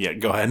that. Yeah,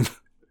 go ahead.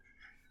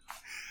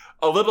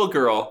 A little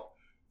girl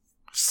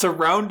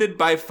surrounded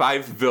by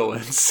 5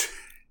 villains.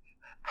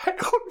 I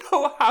don't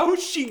know how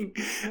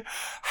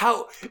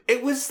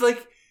it was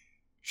like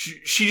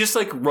she just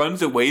like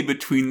runs away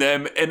between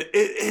them, and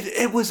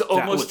it was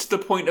almost to the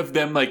point of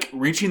them like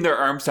reaching their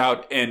arms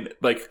out and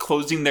like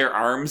closing their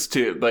arms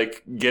to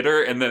like get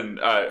her, and then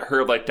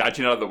her like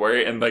dodging out of the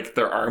way and like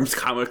their arms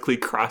comically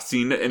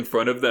crossing in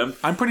front of them.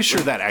 I'm pretty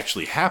sure that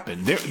actually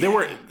happened. There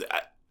were.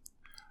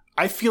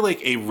 I feel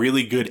like a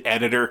really good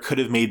editor could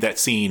have made that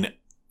scene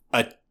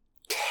a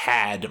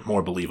tad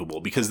more believable,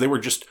 because there were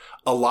just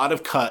a lot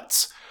of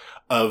cuts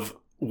of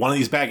one of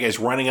these bad guys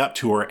running up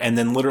to her and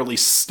then literally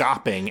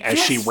stopping as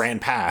she ran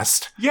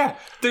past. Yeah,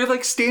 they're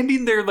like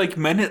standing there like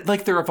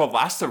like they're a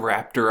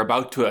velociraptor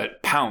about to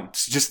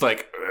pounce, just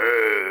like.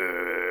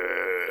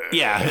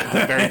 Yeah,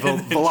 the very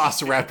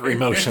velociraptor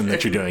emotion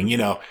that you're doing. You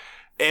know,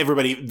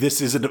 everybody, this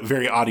is a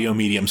very audio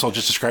medium, so I'll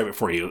just describe it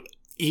for you.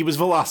 He was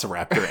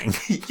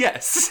velociraptoring.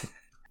 Yes.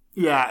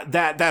 Yeah,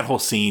 that whole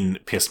scene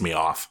pissed me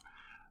off.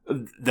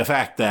 The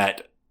fact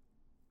that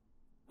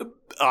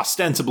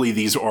ostensibly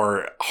these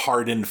are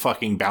hardened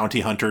fucking bounty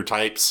hunter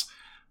types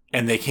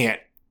and they can't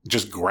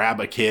just grab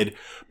a kid.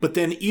 But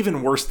then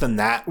even worse than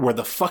that were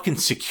the fucking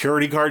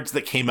security guards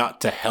that came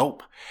out to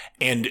help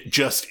and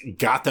just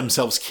got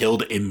themselves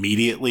killed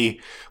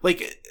immediately.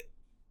 Like,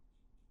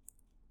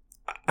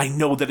 I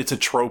know that it's a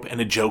trope and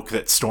a joke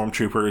that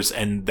stormtroopers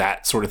and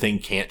that sort of thing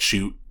can't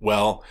shoot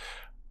well,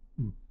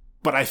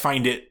 but I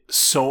find it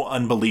so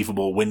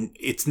unbelievable when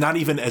it's not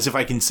even as if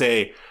I can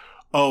say,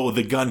 oh,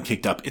 the gun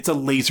kicked up. It's a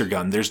laser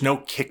gun. There's no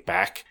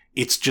kickback.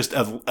 It's just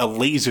a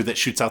laser that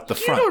shoots out the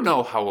front. You don't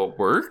know how it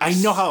works. I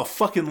know how a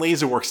fucking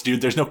laser works,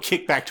 dude. There's no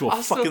kickback to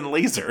a fucking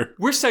laser.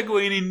 We're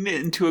segueing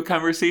into a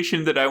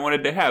conversation that I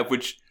wanted to have,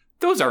 which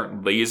those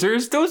aren't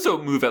lasers. Those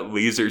don't move at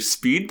laser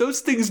speed. Those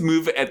things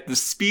move at the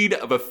speed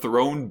of a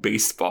thrown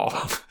baseball.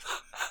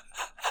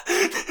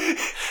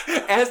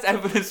 As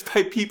evidenced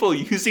by people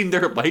using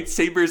their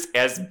lightsabers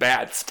as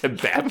bats to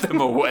bat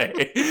them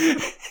away.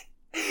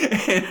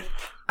 And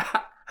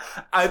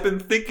I've been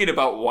thinking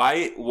about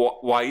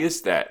why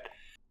is that?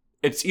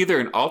 It's either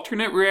an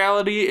alternate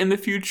reality in the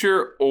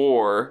future,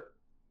 or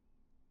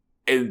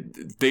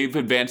they've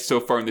advanced so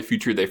far in the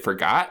future they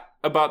forgot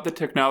about the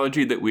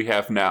technology that we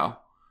have now.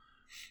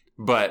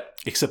 But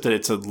except that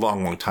it's a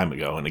long, long time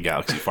ago in a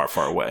galaxy far,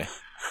 far away.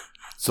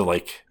 So,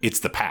 like, it's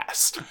the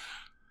past.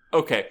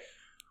 Okay.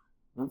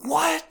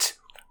 What?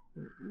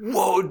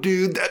 Whoa,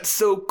 dude, that's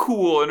so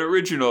cool and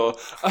original.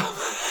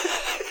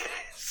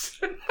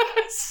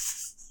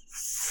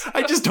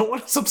 I just don't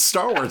want some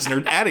Star Wars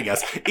nerd adding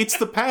us. It's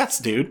the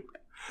past, dude.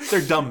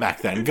 They're dumb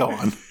back then. Go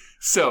on.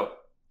 So,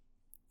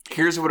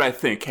 here's what I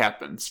think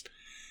happens.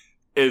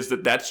 Is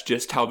that's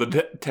just how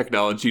the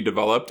technology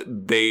developed.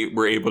 They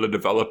were able to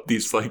develop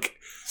these, like,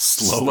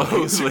 slow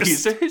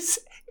lasers.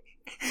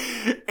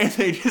 And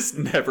they just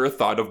never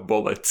thought of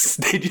bullets.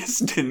 They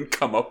just didn't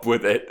come up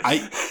with it.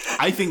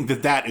 I think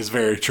that is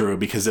very true,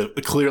 because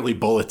clearly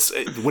bullets,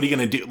 what are you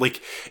going to do?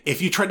 Like, if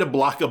you tried to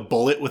block a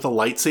bullet with a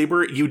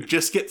lightsaber, you'd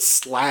just get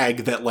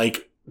slag that,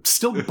 like,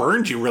 still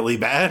burned you really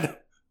bad.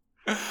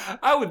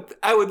 I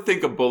would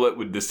think a bullet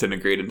would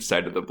disintegrate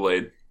inside of the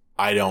blade.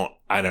 I don't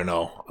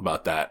know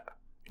about that.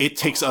 It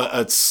takes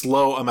a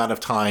slow amount of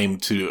time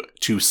to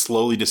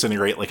slowly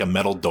disintegrate, like a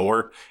metal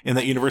door in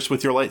that universe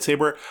with your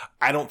lightsaber.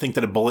 I don't think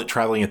that a bullet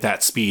traveling at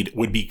that speed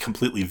would be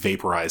completely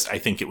vaporized. I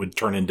think it would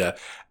turn into,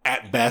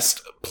 at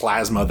best,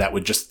 plasma that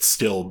would just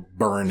still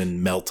burn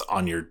and melt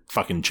on your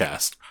fucking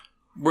chest.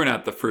 We're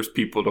not the first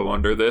people to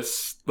wonder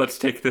this. Let's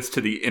take this to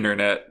the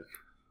internet.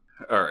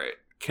 All right.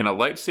 Can a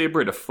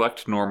lightsaber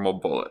deflect normal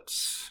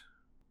bullets?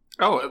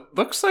 Oh, it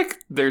looks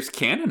like there's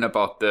canon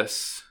about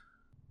this.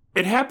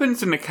 It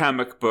happens in a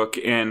comic book,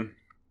 and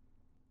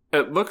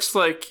it looks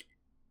like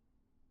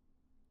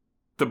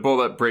the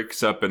bullet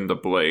breaks up in the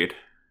blade.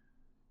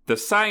 The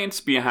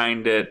science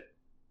behind it...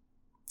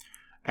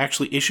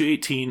 Actually, issue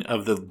 18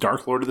 of the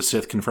Dark Lord of the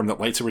Sith confirmed that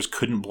lightsabers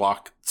couldn't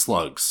block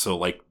slugs, so,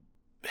 like,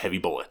 heavy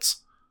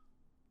bullets.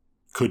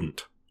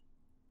 Couldn't.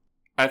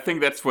 I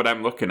think that's what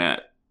I'm looking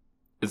at.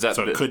 Is that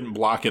so it couldn't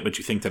block it, but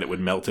you think that it would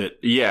melt it?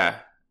 Yeah.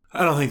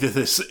 I don't think that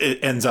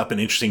it ends up an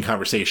interesting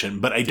conversation,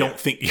 but I don't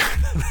think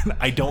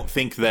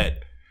that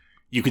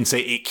you can say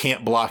it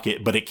can't block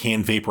it, but it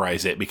can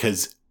vaporize it,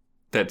 because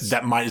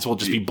that might as well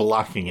just be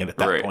blocking it at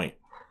that point.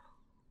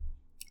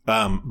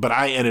 But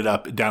I ended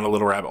up down a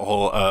little rabbit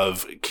hole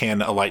of,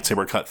 can a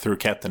lightsaber cut through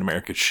Captain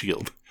America's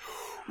shield?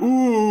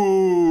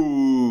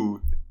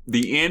 Ooh.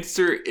 The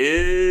answer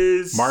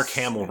is... Mark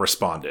Hamill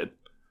responded.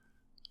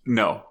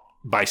 No.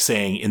 By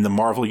saying, in the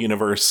Marvel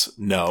universe,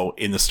 no.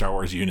 In the Star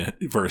Wars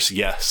universe,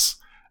 yes.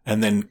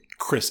 And then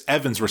Chris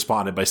Evans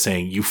responded by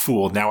saying, you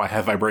fool, now I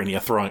have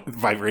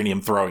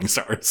vibranium throwing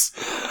stars.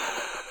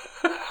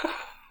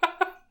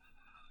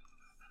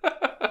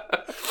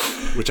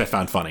 Which I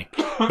found funny.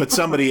 But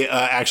somebody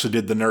actually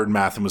did the nerd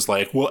math and was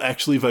like, well,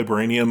 actually,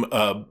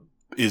 vibranium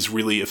is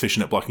really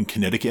efficient at blocking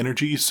kinetic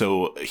energy,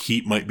 so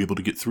heat might be able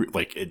to get through.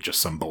 Like, it's just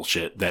some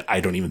bullshit that I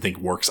don't even think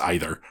works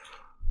either.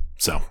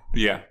 So.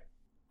 Yeah.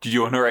 Did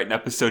you want to write an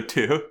episode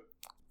 2?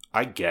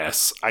 I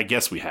guess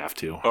we have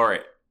to. All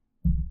right.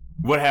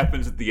 What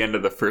happens at the end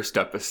of the first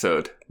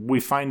episode? We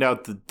find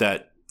out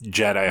that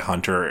Jedi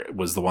Hunter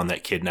was the one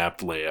that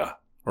kidnapped Leia,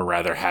 or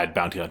rather had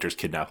bounty hunters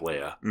kidnap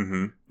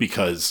Leia,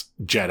 because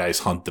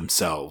Jedis hunt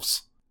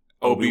themselves.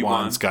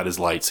 Obi-Wan's got his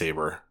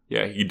lightsaber.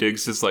 Yeah, he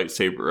digs his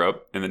lightsaber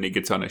up, and then he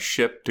gets on a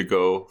ship to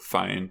go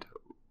find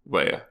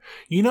Leia.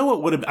 You know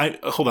what would have...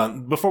 hold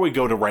on. Before we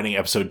go to writing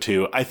episode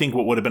 2, I think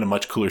what would have been a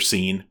much cooler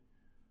scene,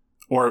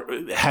 or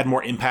had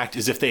more impact,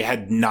 is if they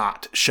had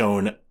not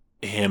shown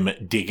him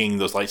digging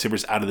those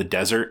lightsabers out of the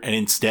desert, and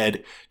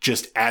instead,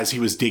 just as he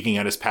was digging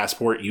out his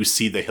passport, you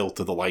see the hilt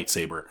of the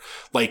lightsaber.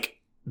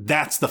 Like,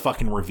 that's the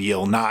fucking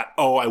reveal, not,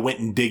 oh, I went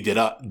and dug it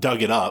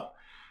up.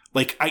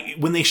 Like,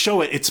 when they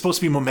show it, it's supposed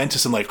to be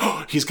momentous and like,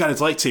 oh, he's got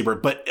his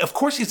lightsaber. But of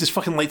course he has his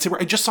fucking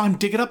lightsaber. I just saw him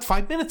dig it up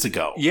 5 minutes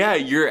ago. Yeah,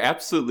 you're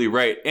absolutely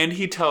right. And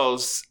he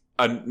tells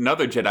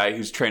another Jedi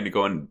who's trying to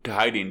go into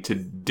hiding to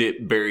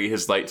bury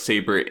his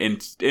lightsaber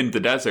in the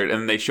desert,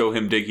 and they show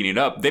him digging it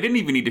up. They didn't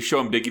even need to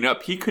show him digging it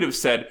up. He could have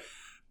said,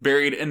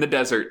 buried in the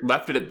desert,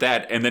 left it at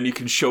that, and then you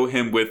can show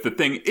him with the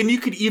thing. And you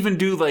could even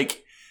do,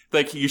 like,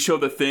 like you show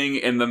the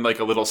thing and then like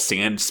a little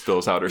sand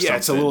spills out or something. Yeah,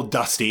 it's a little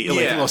dusty, like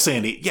a little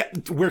sandy. Yeah,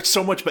 we're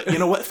so much, but you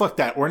know what? Fuck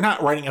that. We're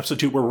not writing episode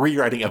 2. We're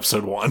rewriting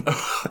episode 1.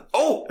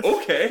 Oh,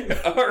 okay.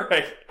 All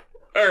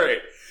right.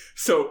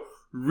 So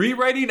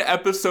rewriting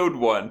episode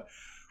 1.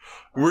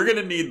 We're going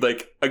to need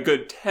like a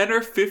good 10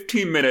 or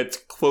 15 minutes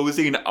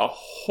closing a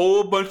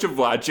whole bunch of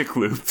logic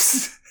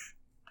loops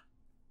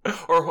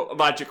or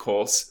logic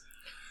holes.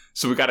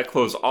 So we got to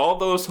close all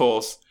those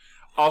holes.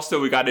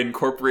 Also, we got to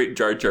incorporate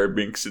Jar Jar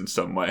Binks in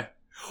some way.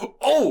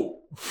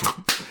 Oh!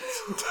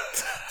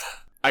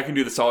 I can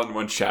do this all in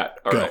one shot.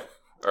 All right.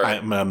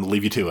 I'm going to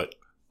leave you to it.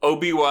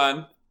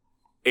 Obi-Wan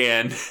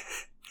and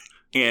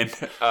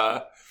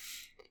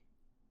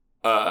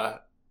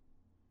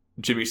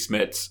Jimmy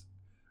Smits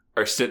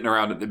are sitting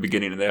around at the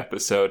beginning of the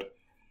episode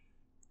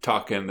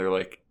talking. They're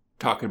like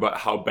talking about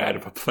how bad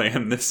of a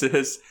plan this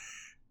is.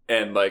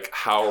 And like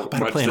how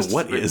much plan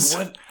what is?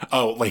 What?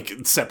 Oh, like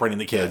separating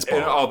the kids.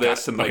 And all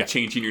this and like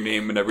changing your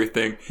name and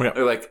everything. Yep.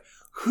 They're like,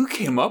 who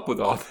came up with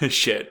all this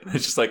shit? And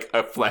it's just like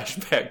a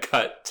flashback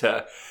cut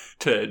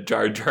to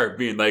Jar Jar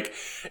being like,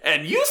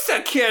 and you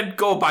can't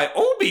go by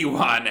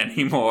Obi-Wan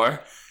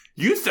anymore.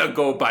 You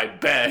go by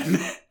Ben.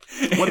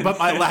 What about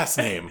my last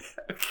name?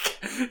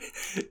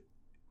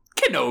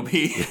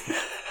 Kenobi.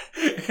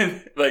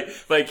 And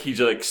like he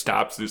just like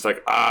stops and he's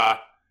like,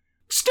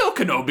 still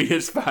Kenobi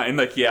is fine.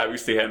 Like, yeah,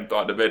 obviously hadn't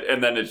thought of it.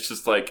 And then it's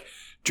just like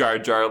Jar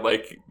Jar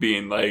like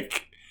being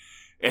like,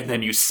 and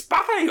then you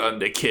spy on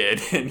the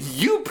kid and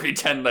you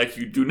pretend like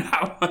you do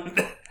not want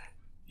it.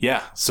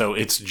 Yeah, so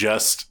it's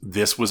just,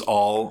 this was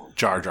all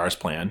Jar Jar's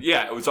plan.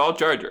 Yeah, it was all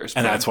Jar Jar's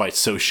plan. And that's why it's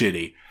so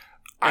shitty.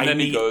 And then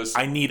he goes,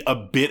 I need a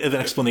bit of an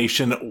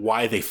explanation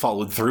why they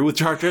followed through with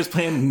Jar Jar's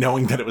plan,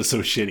 knowing that it was so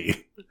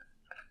shitty.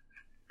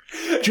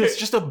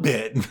 Just a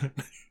bit.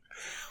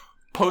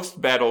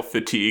 Post-battle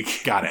fatigue.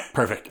 Got it.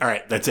 Perfect. All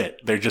right, that's it.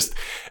 They're just,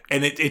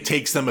 and it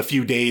takes them a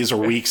few days or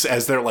weeks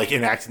as they're like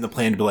enacting the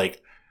plan to be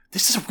like,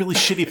 this is a really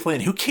shitty plan.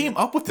 Who came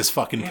up with this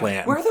fucking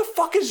plan? Where the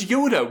fuck is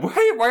Yoda?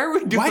 Why are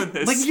we doing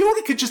this? Like,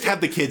 Yoda could just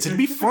have the kids and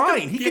be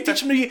fine. He could teach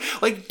them to be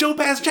like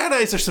dope-ass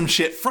Jedis or some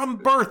shit from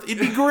birth. It'd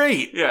be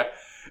great. Yeah.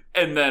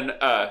 And then,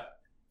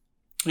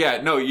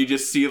 you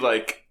just see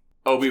like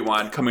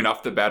Obi-Wan coming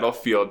off the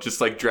battlefield,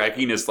 just like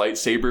dragging his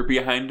lightsaber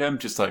behind him,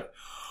 just like,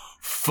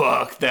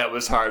 fuck, that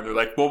was hard. They're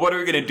like, well, what are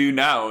we going to do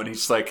now? And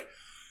he's like,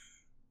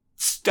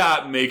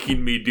 stop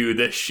making me do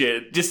this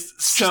shit.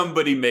 Just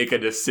somebody make a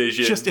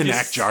decision. Just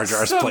enact Jar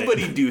Jar's plan.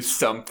 Somebody do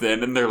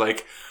something. And they're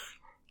like,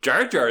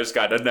 Jar Jar's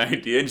got an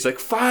idea. And he's like,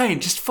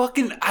 fine, just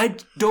fucking, I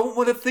don't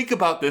want to think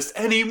about this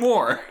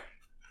anymore.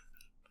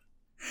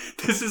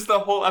 This is the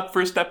whole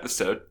first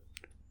episode.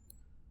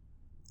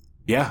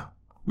 Yeah.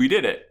 We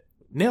did it.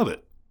 Nailed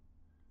it.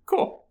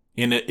 Cool.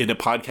 In a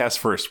podcast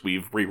first,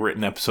 we've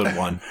rewritten episode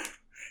 1.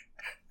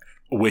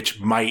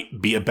 Which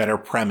might be a better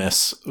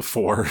premise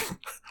for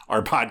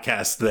our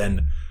podcast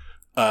than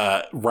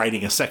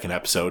writing a second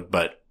episode,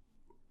 but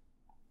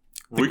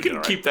we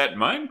can keep that in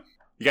mind.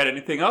 You got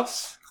anything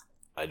else?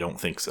 I don't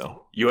think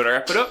so. You want to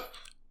wrap it up?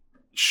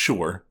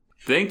 Sure.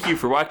 Thank you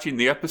for watching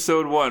the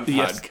episode 1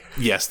 podcast.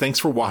 Yes, thanks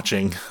for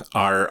watching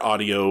our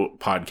audio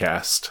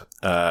podcast.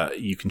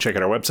 You can check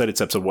out our website.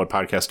 It's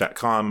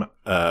episode1podcast.com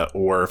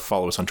or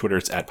follow us on Twitter.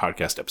 It's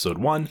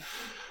 @podcastepisode1.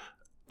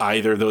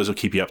 Either of those will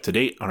keep you up to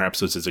date on our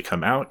episodes as they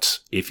come out.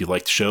 If you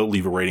like the show,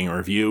 leave a rating or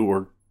review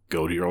or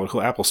go to your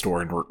local Apple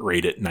store and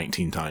rate it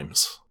 19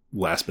 times.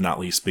 Last but not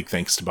least, big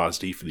thanks to Boz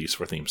D for the use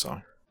of our theme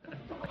song.